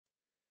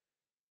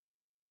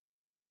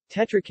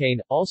Tetracaine,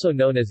 also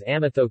known as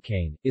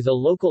amethocaine, is a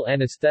local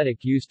anesthetic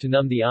used to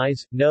numb the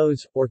eyes,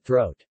 nose, or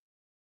throat.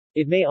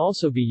 It may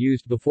also be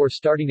used before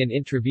starting an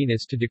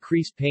intravenous to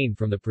decrease pain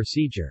from the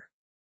procedure.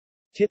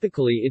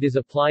 Typically it is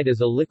applied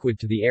as a liquid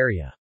to the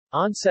area.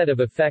 Onset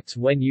of effects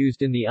when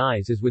used in the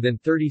eyes is within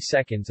 30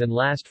 seconds and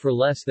last for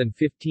less than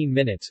 15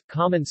 minutes.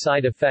 Common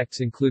side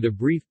effects include a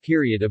brief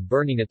period of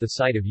burning at the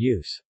site of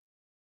use.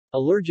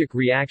 Allergic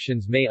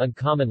reactions may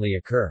uncommonly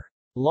occur.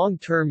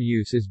 Long-term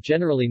use is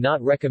generally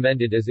not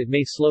recommended as it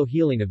may slow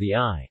healing of the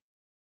eye.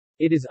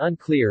 It is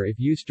unclear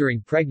if use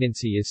during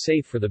pregnancy is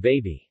safe for the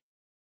baby.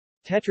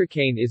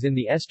 Tetracaine is in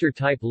the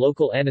ester-type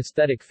local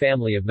anesthetic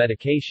family of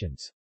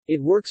medications.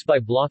 It works by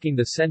blocking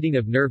the sending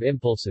of nerve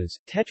impulses.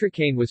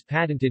 Tetracaine was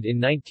patented in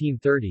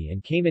 1930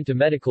 and came into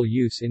medical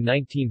use in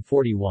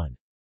 1941.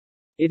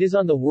 It is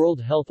on the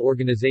World Health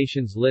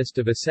Organization's list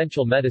of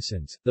essential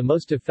medicines, the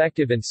most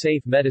effective and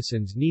safe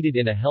medicines needed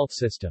in a health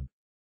system.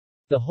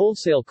 The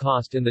wholesale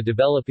cost in the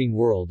developing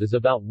world is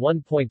about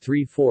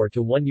 $1.34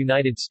 to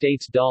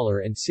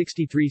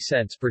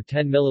 $1 per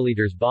 10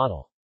 milliliters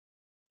bottle.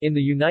 In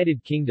the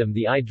United Kingdom,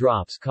 the eye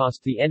drops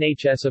cost the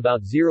NHS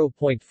about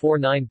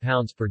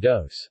 £0.49 per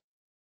dose.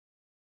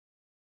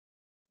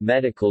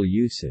 Medical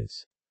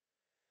uses.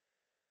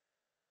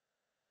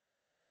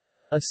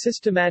 A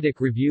systematic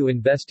review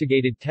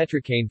investigated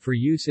tetracaine for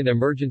use in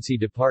emergency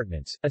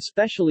departments,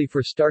 especially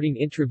for starting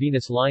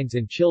intravenous lines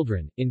in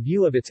children, in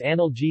view of its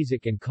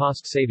analgesic and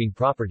cost-saving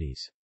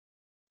properties.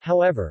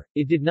 However,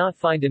 it did not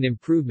find an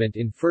improvement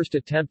in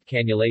first-attempt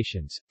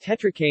cannulations.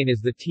 Tetracaine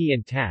is the T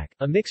and TAC,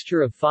 a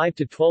mixture of 5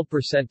 to 12%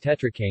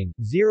 tetracaine,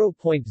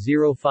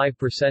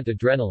 0.05%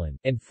 adrenaline,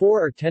 and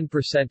 4 or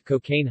 10%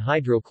 cocaine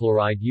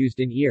hydrochloride used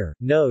in ear,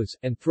 nose,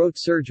 and throat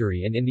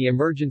surgery and in the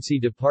emergency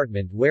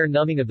department where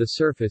numbing of the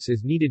surface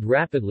is needed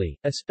rapidly,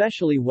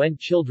 especially when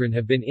children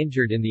have been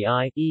injured in the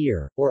eye,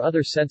 ear, or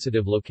other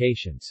sensitive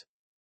locations.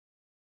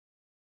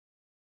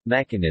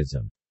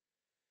 Mechanism.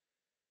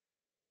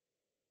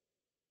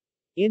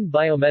 In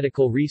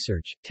biomedical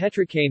research,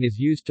 tetracaine is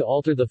used to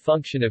alter the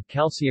function of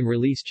calcium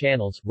release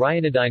channels,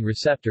 ryanodine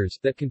receptors,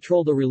 that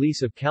control the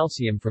release of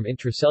calcium from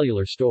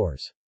intracellular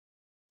stores.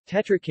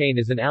 Tetracaine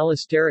is an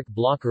allosteric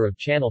blocker of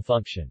channel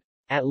function.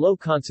 At low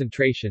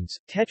concentrations,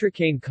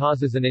 tetracaine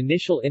causes an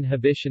initial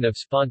inhibition of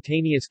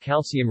spontaneous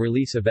calcium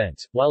release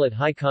events, while at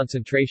high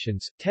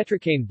concentrations,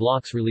 tetracaine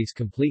blocks release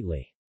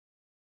completely.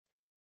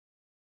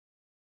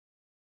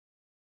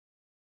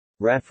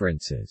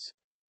 References.